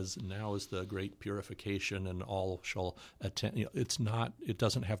that says now is the great purification and all shall attend. You know, it's not. It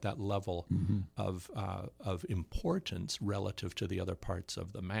doesn't have that level of importance relative to the other parts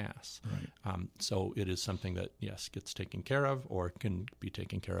of the Mass. Right. So it is something that gets taken care of, or can be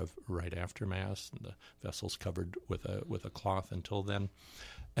taken care of right after Mass, and the vessel's covered with a cloth until then.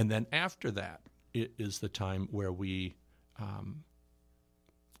 And then after that, it is the time where we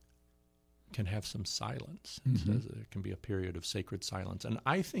can have some silence. It says there can be a period of sacred silence. And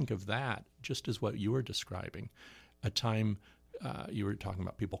I think of that just as what you were describing, a time you were talking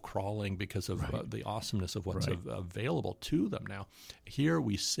about people crawling because of the awesomeness of what's available to them now. Here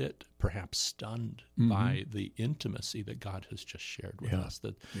we sit perhaps stunned by the intimacy that God has just shared with us.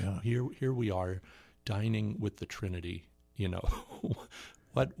 That here we are dining with the Trinity, you know.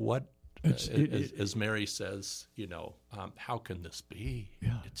 As Mary says, you know, how can this be?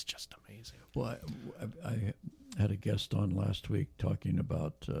 Yeah. It's just amazing. Well, I had a guest on last week talking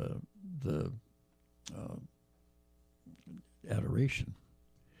about the adoration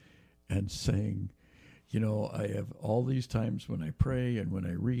and saying, you know, I have all these times when I pray and when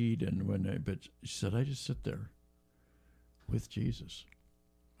I read but she said, I just sit there with Jesus.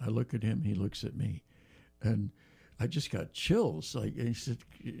 I look at him, he looks at me, and I just got chills. Like, and he said,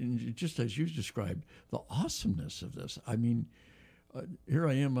 just as you described, the awesomeness of this. I mean, here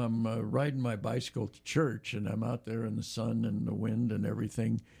I am. I'm riding my bicycle to church, and I'm out there in the sun and the wind and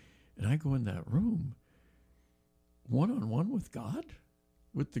everything, and I go in that room, one-on-one with God,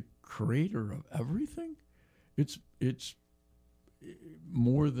 with the Creator of everything. It's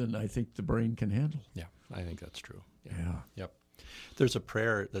more than I think the brain can handle. Yeah, I think that's true. Yeah. Yep. There's a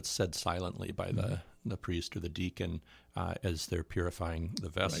prayer that's said silently by the priest or the deacon as they're purifying the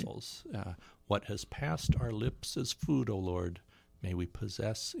vessels. Right. What has passed our lips as food, O Lord, may we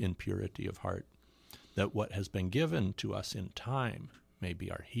possess in purity of heart, that what has been given to us in time may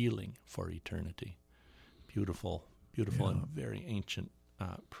be our healing for eternity. Beautiful and very ancient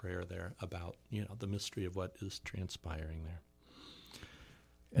prayer there about, you know, the mystery of what is transpiring there.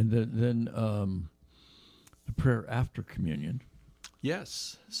 And then the prayer after communion.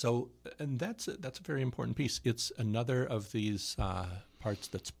 Yes. So, and that's a very important piece. It's another of these parts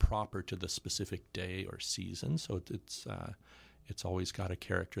that's proper to the specific day or season. So it's always got a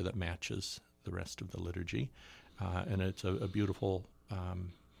character that matches the rest of the liturgy, and it's a beautiful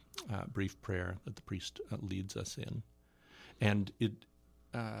brief prayer that the priest leads us in, and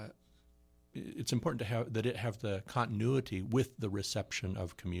it's important to have that it have the continuity with the reception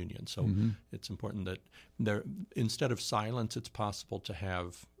of communion. So it's important that there, instead of silence, it's possible to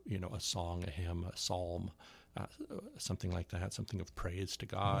have a song, a hymn, a psalm, something like that, something of praise to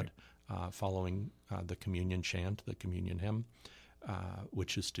God, following the communion chant, the communion hymn,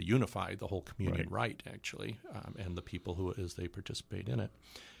 which is to unify the whole communion rite, actually, and the people who as they participate in it.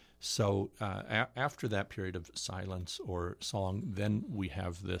 So after that period of silence or song, then we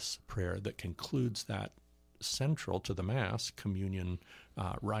have this prayer that concludes that central to the Mass communion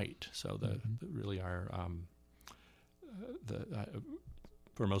rite. So really our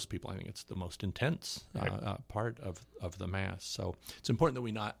for most people, I think it's the most intense part of the Mass. So it's important that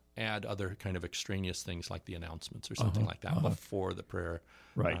we not add other kind of extraneous things like the announcements or something like that before the prayer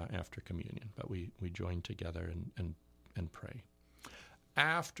after communion. But we join together and pray.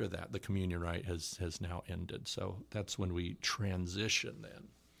 After that, the communion rite has now ended. So that's when we transition then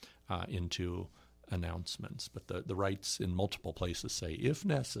into announcements. But the rites in multiple places say, if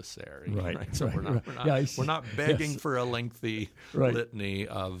necessary. Right? So we're not begging for a lengthy litany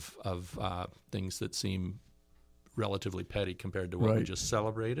of things that seem relatively petty compared to what we just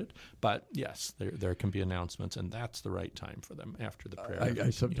celebrated. But yes, there can be announcements, and that's the right time for them after the prayer. I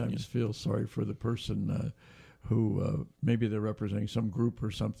sometimes feel sorry for the person who maybe they're representing some group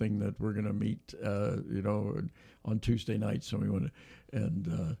or something that we're going to meet, on Tuesday night. So we want to,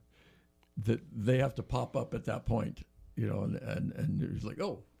 and that they have to pop up at that point, and it's like,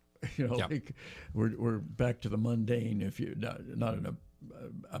 like we're back to the mundane. If you not in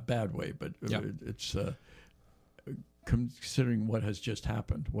a bad way, but it's considering what has just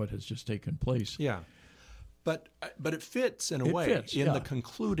happened, what has just taken place. Yeah. But it fits in a way in the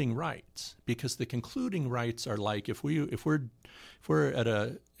concluding rites, because the concluding rites are like if you've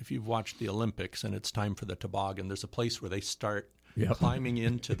watched the Olympics and it's time for the toboggan, there's a place where they start climbing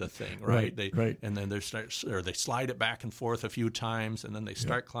into the thing, right? And then they slide it back and forth a few times, and then they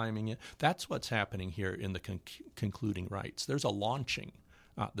start climbing it. That's what's happening here in the concluding rites. There's a launching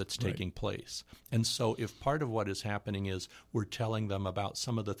that's taking place. And so if part of what is happening is we're telling them about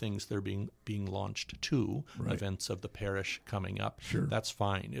some of the things they're being launched to, events of the parish coming up, that's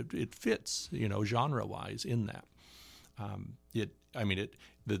fine. It fits, genre-wise in that.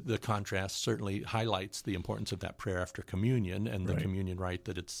 The contrast certainly highlights the importance of that prayer after communion and the communion rite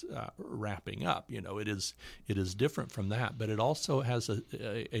that it's wrapping up. It is different from that, but it also has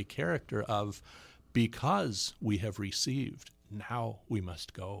a character of, because we have received, now we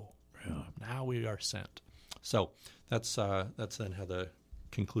must go. Now we are sent. So that's then how the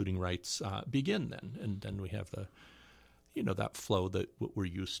concluding rites begin then. And then we have that flow that we're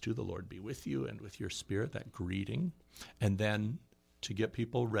used to, the Lord be with you and with your spirit, that greeting. And then to get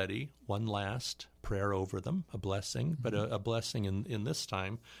people ready, one last prayer over them, a blessing, but a blessing in this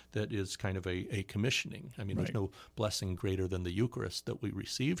time that is kind of a commissioning. I mean, there's no blessing greater than the Eucharist that we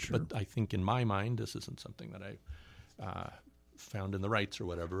received, but I think in my mind, this isn't something that I found in the rites or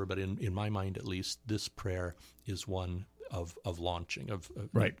whatever, but in my mind at least, this prayer is one of launching,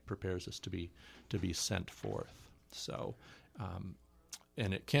 that prepares us to be sent forth. So,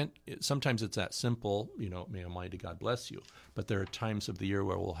 and sometimes it's that simple, may Almighty God bless you, but there are times of the year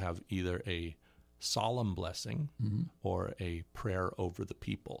where we'll have either a solemn blessing or a prayer over the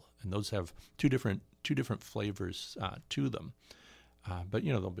people, and those have two different flavors to them. But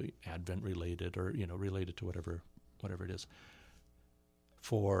they'll be Advent related or related to whatever it is.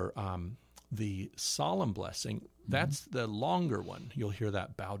 For the solemn blessing, that's the longer one. You'll hear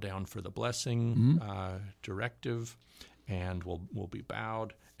that bow down for the blessing directive, and we'll be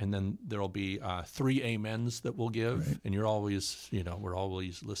bowed. And then there'll be 3 amens that we'll give, and you're always, we're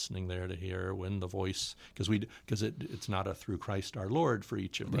always listening there to hear when the voice, because it's not a through Christ our Lord for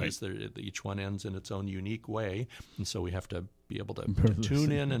each of these. Each one ends in its own unique way, and so we have to be able to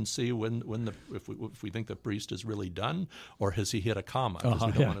tune in and see if we think the priest is really done, or has he hit a comma, because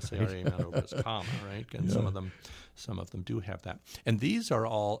we don't want to say our amen over his comma, right? And some of them do have that, and these are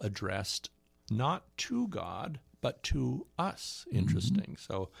all addressed not to God, but to us. Interesting.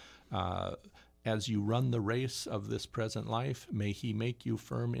 So as you run the race of this present life, may he make you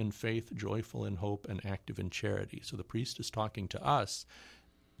firm in faith, joyful in hope, and active in charity. So the priest is talking to us,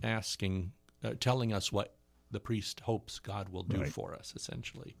 telling us what the priest hopes God will do for us,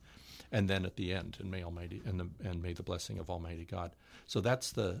 essentially. And then at the end, and may the blessing of Almighty God. So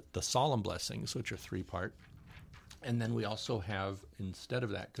that's the solemn blessings, which are 3-part. And then we also have, instead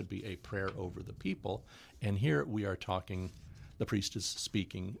of that, could be a prayer over the people. And here we are talking, the priest is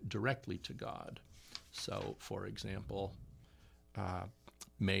speaking directly to God. So, for example,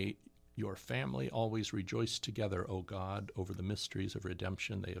 may your family always rejoice together, O God, over the mysteries of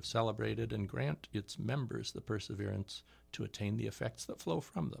redemption they have celebrated, and grant its members the perseverance to attain the effects that flow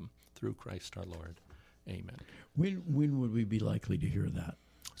from them, through Christ our Lord. Amen. When would we be likely to hear that?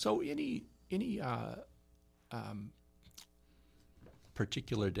 So any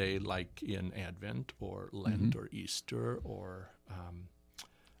particular day, like in Advent or Lent or Easter or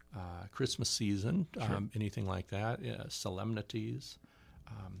Christmas season, anything like that, solemnities.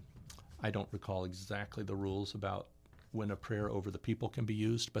 I don't recall exactly the rules about when a prayer over the people can be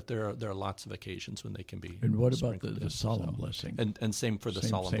used, but there are lots of occasions when they can be. And what about the solemn blessing? And same for the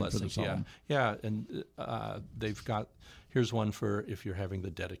solemn blessings. Yeah. And they've got, here's one for if you're having the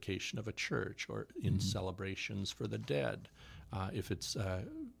dedication of a church or in celebrations for the dead. If it's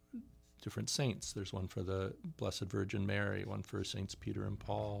different saints, there's one for the Blessed Virgin Mary, one for Saints Peter and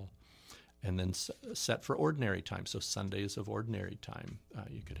Paul, and then set for ordinary time. So Sundays of ordinary time,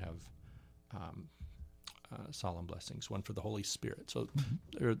 you could have solemn blessings, one for the Holy Spirit. So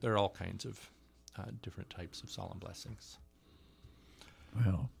there are all kinds of different types of solemn blessings.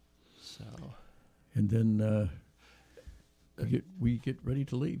 Wow. So, and then we get ready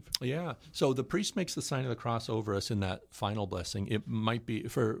to leave. Yeah. So the priest makes the sign of the cross over us in that final blessing. It might be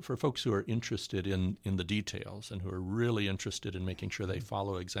for folks who are interested in the details and who are really interested in making sure they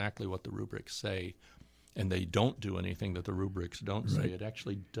follow exactly what the rubrics say, and they don't do anything that the rubrics don't say. It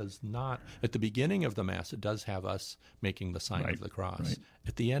actually does not. At the beginning of the Mass, it does have us making the sign of the cross. Right.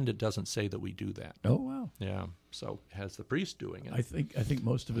 At the end, it doesn't say that we do that. Oh, wow. Yeah. So it has the priest doing it. I think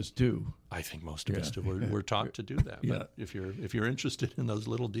most of us do. I think most of us do. We're taught to do that. But if you're interested in those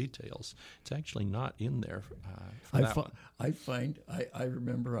little details, it's actually not in there I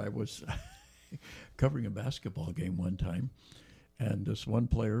remember I was covering a basketball game one time, and this one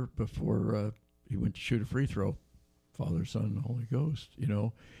player, before he went to shoot a free throw, Father, Son, Holy Ghost,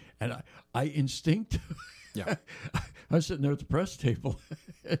 and I instinctively, I was sitting there at the press table,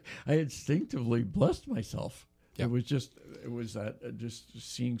 I instinctively blessed myself. It was just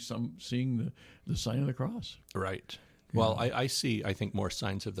seeing the sign of the cross. Right. Well, I think more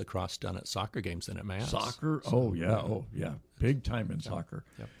signs of the cross done at soccer games than at Mass. Soccer? So, yeah. Big time in soccer.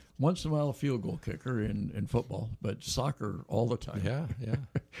 Yep. Once in a while, a field goal kicker in football, but soccer all the time. Yeah.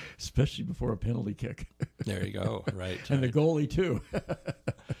 Especially before a penalty kick. There you go. Right. And the goalie, too.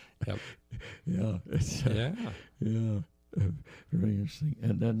 Yep. Yeah. Very interesting.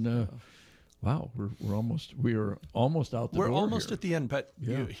 And then, wow, we are almost out the door. We're almost here. At the end, but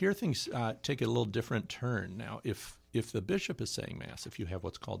here things take a little different turn. Now, if the bishop is saying Mass, if you have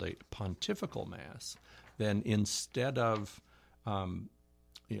what's called a pontifical Mass, then instead of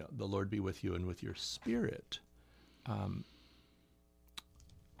the Lord be with you and with your spirit,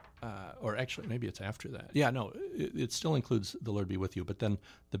 or actually maybe it's after that. Yeah, no, it still includes the Lord be with you, but then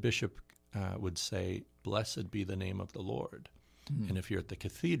the bishop would say, blessed be the name of the Lord. And if you're at the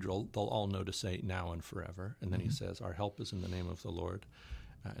cathedral, they'll all know to say now and forever. And then he says, our help is in the name of the Lord.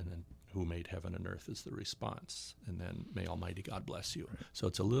 And then who made heaven and earth is the response. And then may Almighty God bless you. Right. So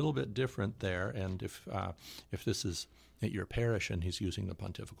it's a little bit different there. And if this is at your parish and he's using the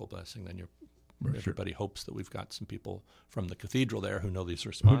pontifical blessing, then everybody hopes that we've got some people from the cathedral there who know these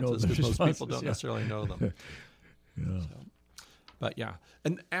responses, because most people don't necessarily know them. But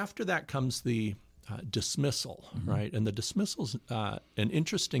and after that comes the dismissal, right? And the dismissal's an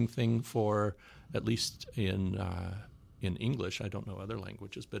interesting thing for, at least in English, I don't know other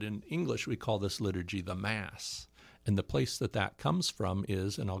languages, but in English we call this liturgy the Mass. And the place that comes from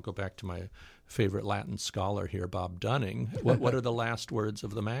is, and I'll go back to my favorite Latin scholar here, Bob Dunning, what are the last words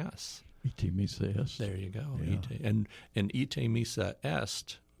of the Mass? Ite missa est. There you go. Yeah. And ite missa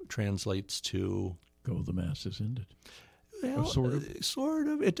est translates to... Go, the Mass is ended. Well, sort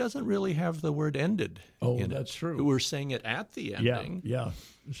of. It doesn't really have the word ended in it. That's true. We're saying it at the ending. Yeah,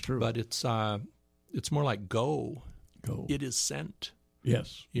 it's true. But it's more like go. Go. It is sent.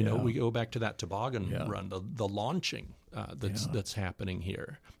 Yes. We go back to that toboggan run, the launching that's happening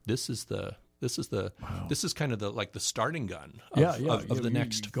here. This is kind of the starting gun of the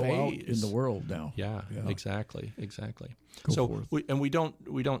next go phase. Out in the world now. Yeah. Exactly. Go forth. we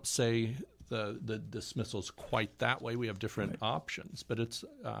don't say the dismissal's quite that way. We have different options, but it's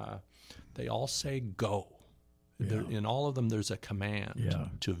they all say go. Yeah. In all of them, there's a command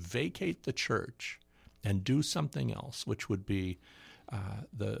to vacate the church and do something else, which would be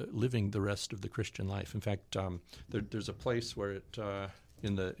living the rest of the Christian life. In fact, there's a place where it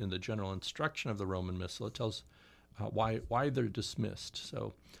in the general instruction of the Roman Missal, it tells why they're dismissed.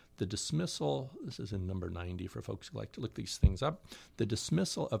 So the dismissal, this is in number 90 for folks who like to look these things up, the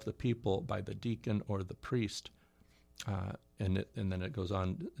dismissal of the people by the deacon or the priest and then it goes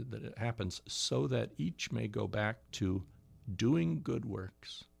on that it happens so that each may go back to doing good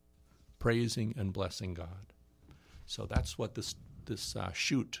works, praising and blessing God. So that's what this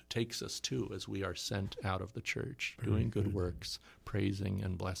shoot takes us to as we are sent out of the church, doing good works, praising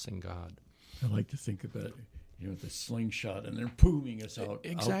and blessing God. I like to think about it, the slingshot, and they're booming us out.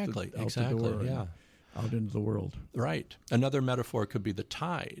 Exactly, out the door, yeah. Out into the world. Right. Another metaphor could be the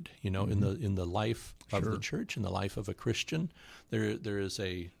tide. In the life of the church, in the life of a Christian, there is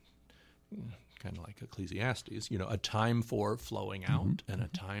a kind of like Ecclesiastes, a time for flowing out and a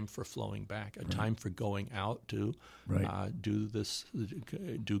time for flowing back, a time for going out to do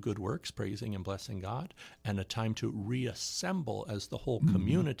good works, praising and blessing God, and a time to reassemble as the whole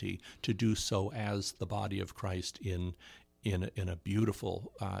community to do so as the body of Christ in a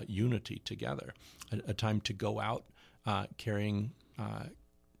beautiful unity together, a time to go out carrying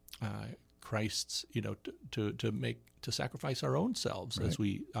Christ's, to sacrifice our own selves as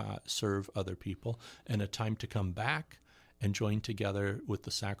we serve other people, and a time to come back and join together with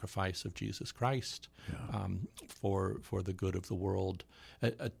the sacrifice of Jesus Christ for the good of the world.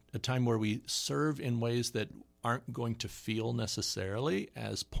 A time where we serve in ways that aren't going to feel necessarily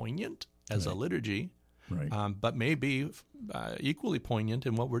as poignant as a liturgy, but maybe equally poignant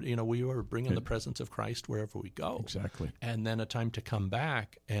in what we are bringing the presence of Christ wherever we go. Exactly. And then a time to come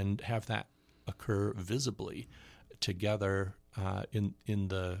back and have that occur visibly together in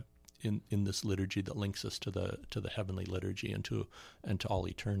this liturgy that links us to the heavenly liturgy and to all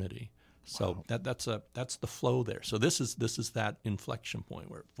eternity. So that's the flow there. So this is that inflection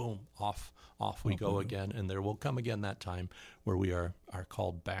point where boom, off we go again, and there will come again that time where we are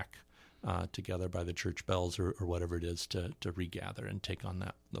called back together by the church bells or whatever it is to regather and take on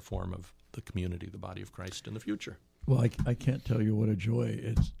the form of the community, the body of Christ in the future. Well, I can't tell you what a joy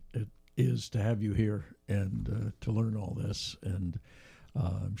it is to have you here and to learn all this, and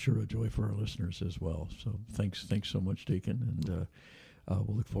I'm sure a joy for our listeners as well. So thanks so much, Deacon, and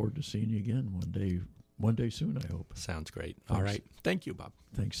we'll look forward to seeing you again one day soon, I hope. Sounds great. All right. Thank you, Bob.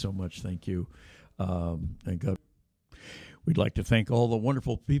 Thanks so much. Thank you. And God, we'd like to thank all the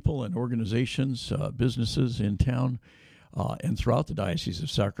wonderful people and organizations, businesses in town and throughout the Diocese of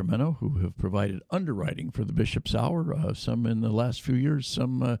Sacramento who have provided underwriting for the Bishop's Hour, some in the last few years,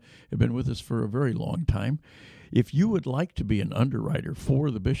 some have been with us for a very long time. If you would like to be an underwriter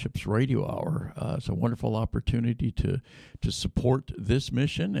for the Bishop's Radio Hour, it's a wonderful opportunity to support this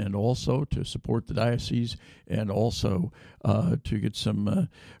mission and also to support the diocese and also to get some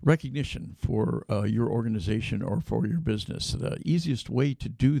recognition for your organization or for your business. The easiest way to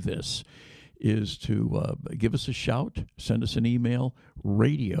do this is to give us a shout, send us an email,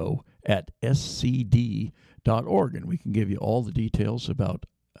 radio@scd.org, and we can give you all the details about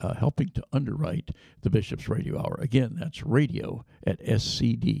helping to underwrite the Bishop's Radio Hour. Again, that's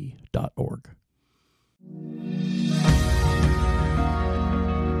radio@scd.org.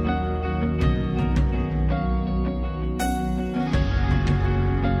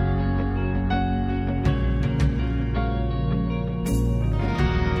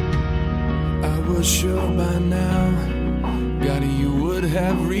 I was sure by now, God, you would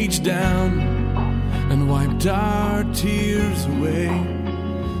have reached down and wiped our tears away,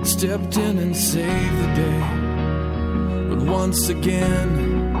 stepped in and saved the day. But once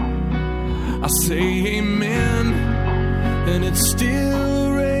again, I say amen, and it's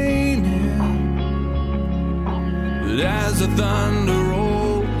still raining. But as the thunder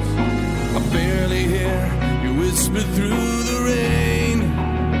rolls, I barely hear you whisper through the rain,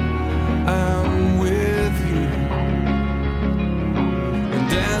 I'm with you.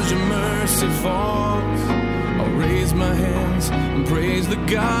 And as your mercy falls, I'll raise my hands and praise the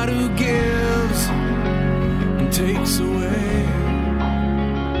God who gives and takes away.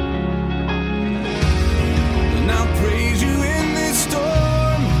 And I'll praise you in this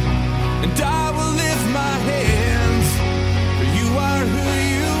storm, and I will lift my hands, for you are who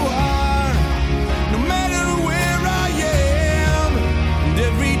you are, no matter where I am. And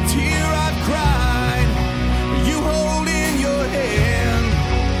every tear I've cried, you hold in your hand.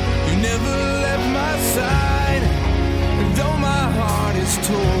 You never left my side, and though my heart is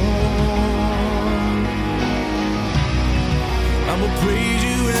torn, I will praise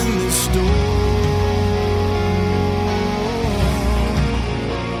you in this storm.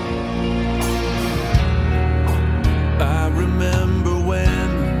 I remember when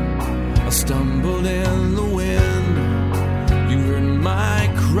I stumbled in the wind, you heard my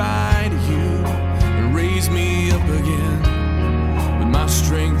cry to you and raised me up again. But my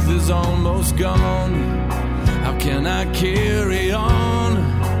strength is almost gone. How can I carry on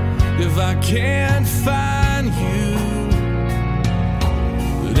if I can't find you?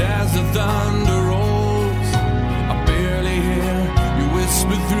 as the thunder